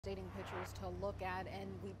Dating pictures to look at, and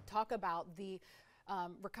we talk about the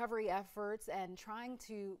recovery efforts and trying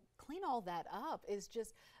to clean all that up is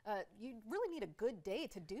just you really need a good day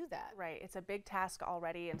to do that. Right, it's a big task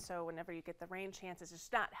already, and so whenever you get the rain chances, it's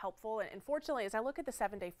just not helpful. And unfortunately, as I look at the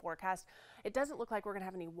 7-day forecast, it doesn't look like we're going to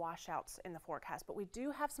have any washouts in the forecast, but we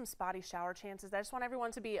do have some spotty shower chances that I just want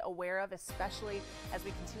everyone to be aware of, especially as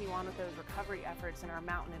we continue on with those recovery efforts in our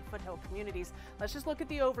mountain and foothill communities. Let's just look at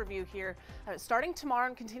the overview here. Starting tomorrow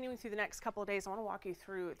and continuing through the next couple of days, I want to walk you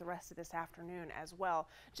through the rest of this afternoon as well,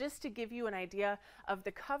 just to give you an idea of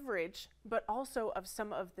the coverage, but also of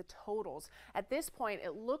some of the totals. At this point,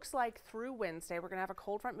 it looks like through Wednesday, we're going to have a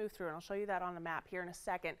cold front move through, and I'll show you that on the map here in a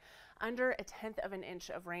second. Under 1/10 of an inch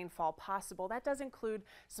of rainfall possible. That does include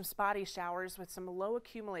some spotty showers with some low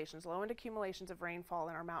end accumulations of rainfall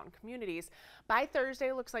in our mountain communities. By Thursday,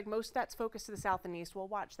 it looks like most of that's focused to the south and east. We'll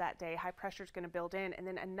watch that day. High pressure is going to build in, and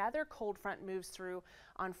then another cold front moves through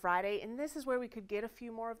on Friday, and this is where we could get a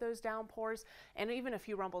few more of those downpours and even a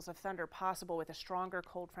few rumbles of thunder possible with a stronger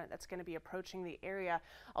cold front that's going to be approaching the area.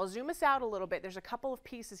 I'll zoom us out a little bit. There's a couple of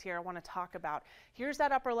pieces here I want to talk about. Here's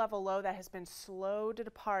that upper level low that has been slow to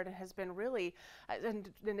depart and has been really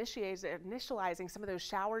initializing some of those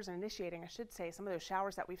showers and initiating, I should say, some of those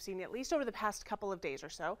showers that we've seen at least over the past couple of days or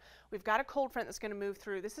so. We've got a cold front that's going to move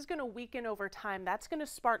through. This is going to weaken over time. That's going to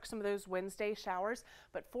spark some of those Wednesday showers,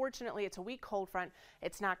 but fortunately it's a weak cold front.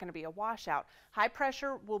 It's not going to be a washout. High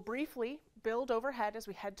pressure will briefly build overhead as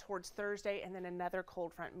we head towards Thursday, and then another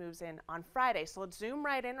cold front moves in on Friday. So let's zoom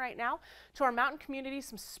right in right now to our mountain community.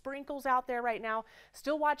 Some sprinkles out there right now.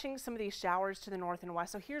 Still watching some of these showers to the north and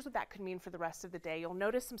west. So here's what that could mean for the rest of the day. You'll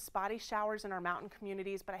notice some spotty showers in our mountain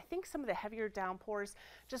communities, but I think some of the heavier downpours,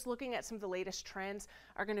 just looking at some of the latest trends,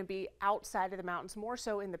 are going to be outside of the mountains, more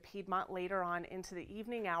so in the Piedmont later on into the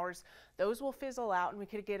evening hours. Those will fizzle out, and we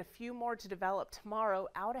could get a few more to develop tomorrow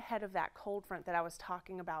out ahead of that cold front that I was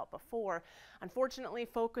talking about before. Unfortunately,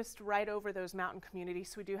 focused right over those mountain communities,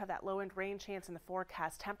 so we do have that low-end rain chance in the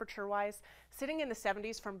forecast. Temperature-wise, sitting in the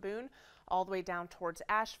 70s from Boone all the way down towards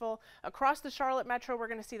Asheville. Across the Charlotte metro, we're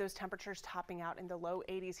going to see those temperatures topping out in the low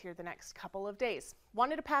 80s here the next couple of days.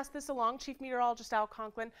 Wanted to pass this along. Chief Meteorologist Al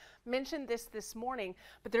Conklin mentioned this morning,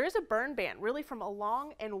 but there is a burn ban really from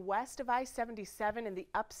along and west of I-77 in the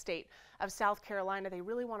upstate of South Carolina. They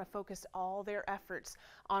really want to focus all their efforts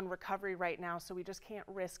on recovery right now, so we just can't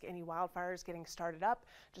risk any wildfires getting started up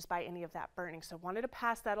just by any of that burning. So wanted to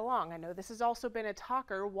pass that along. I know this has also been a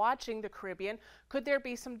talker watching the Caribbean. Could there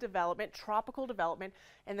be some development, tropical development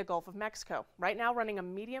in the Gulf of Mexico? Right now running a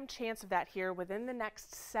medium chance of that here within the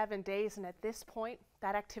next 7 days, and at this point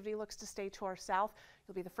that activity looks to stay to our south.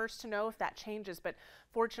 You'll be the first to know if that changes, but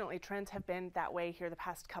fortunately trends have been that way here the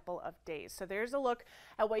past couple of days. So there's a look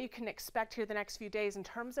at what you can expect here the next few days in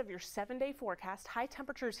terms of your 7-day forecast. High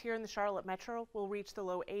temperatures here in the Charlotte metro will reach the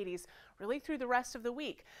low 80s really through the rest of the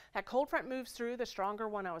week. That cold front moves through, the stronger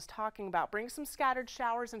one I was talking about, brings some scattered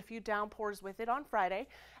showers and a few downpours with it on Friday.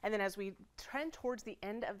 And then as we trend towards the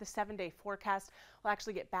end of the 7-day forecast, we'll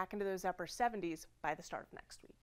actually get back into those upper 70s by the start of next week.